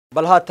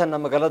bal haatan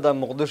magaalada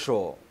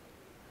Muuqdisho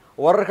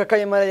wararka ka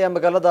imanaya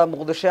magaalada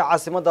Muuqdisho ee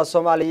caasimadda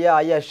Soomaaliya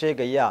ayaa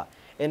sheegaya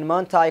in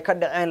maanta ay ka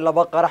dhaceen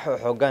laba qarax oo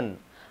xooggan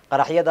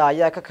qaraxyada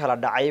ayaa ka kala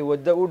dhacay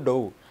waddo u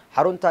dhow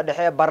xarunta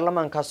dhexe ee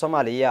baarlamaanka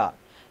Soomaaliya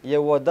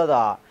iyo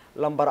wadada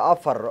lambar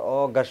 4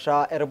 oo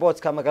gasha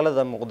airportka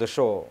magaalada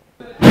Muuqdisho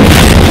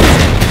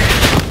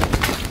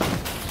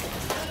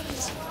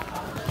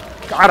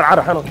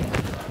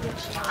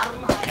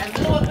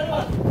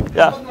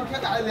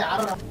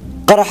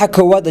qaraxa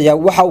koowaad ayaa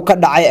waxa uu ka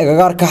dhacay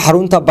agagaarka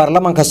xarunta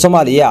baarlamaanka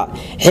Soomaaliya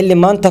xilli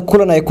maanta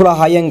kulan ay kula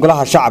hayeen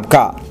golaha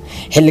shacabka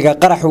xilliga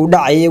qarax uu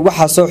dhacay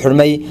waxa soo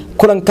xirmay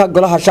kulanka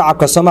golaha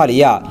shacabka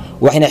Soomaaliya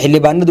waxayna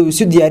xildhibaanadu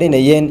isu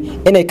diyaarinayeen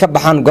inay ka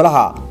baxaan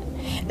golaha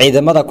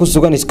ciidamada ku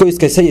sugan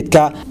iskooyska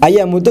sayidka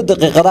ayaa muddo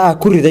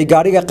daqiiqadaha ku riday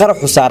gaariga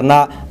qaraxu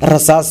saarnaa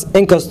rasaas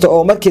inkasta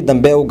oo markii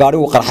dambe uu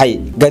gaarigu qarxay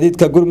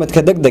gaadiidka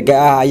gurmadka degdega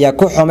ah ayaa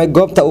ku xumay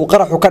goobta uu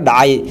qaraxu ka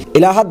dhacay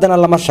ilaa haddana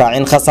lama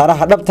shaacin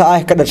khasaaraha dhabta ah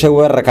ka dhashay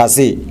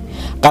weerarkaasi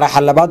qaraxa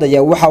labaad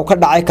ayaa waxa uu ka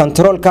dhacay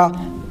kontaroolka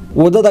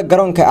wadada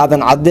garoonka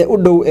aadan cadde u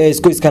dhow ee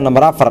iskooyska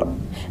nambar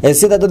 4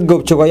 sida dad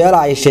goobjoogayaal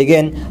ay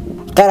sheegeen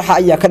qaraxa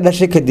ayaa ka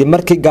dhashay kadib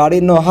markii gaari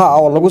nooha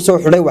oo lagu soo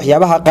xulay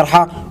waxyaabaha qarxa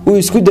uu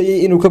isku dayay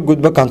inuu ka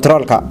gudbo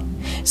kontaroolka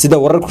sida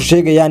wararku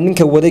sheegayaan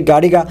ninka waday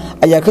gaariga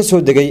ayaa ka soo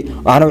degay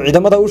waxaana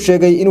ciidamada u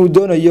sheegay inuu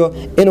doonayo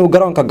inuu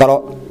garoonka galo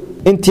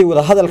intii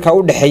wada hadalka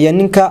u dhaxeeya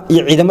ninka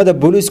iyo ciidamada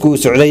booliisku u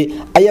socday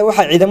ayaa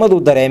waxa ciidamadu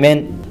dareemeen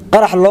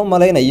qarax loo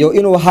malaynayo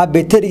inuu ahaa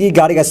batarigii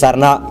gaariga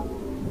saarnaa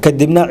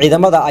kadibna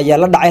ciidamada ayaa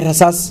la dhacay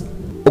rasaas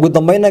ugu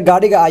dambeynna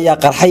gaariga ayaa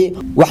qarxay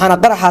waxaana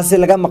qaraxaasi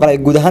laga maqlay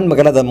guud ahaan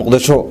magaalada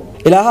Muuqdisho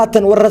ilaa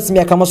haatan war rasmi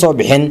ah kama soo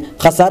bixin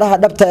khasaaraha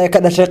dhabta ee ka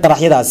dhashay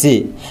qaraxyadaasi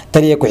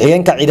taliye ku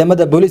xigeenka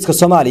ciidamada booliiska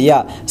Soomaaliya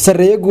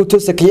sareeye guuto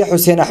Sakiye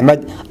Xuseen Axmed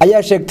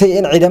ayaa sheegtay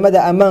in ciidamada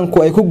ammaanku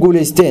ay ku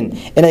guuleysteen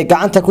inay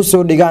gacanta ku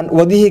soo dhigaan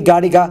wadihii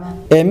gaariga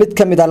ee mid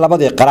ka mid ah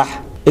labadii qarax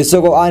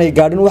isagoo aanay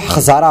gaadhin wax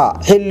khasaara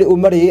xilli uu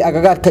marayay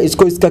agagaarka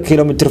iskooyska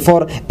kilomitir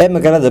 4 ee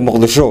magaalada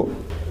Muuqdisho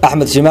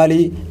Axmed Shimaali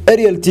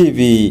Eryal TV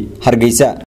Hargeysa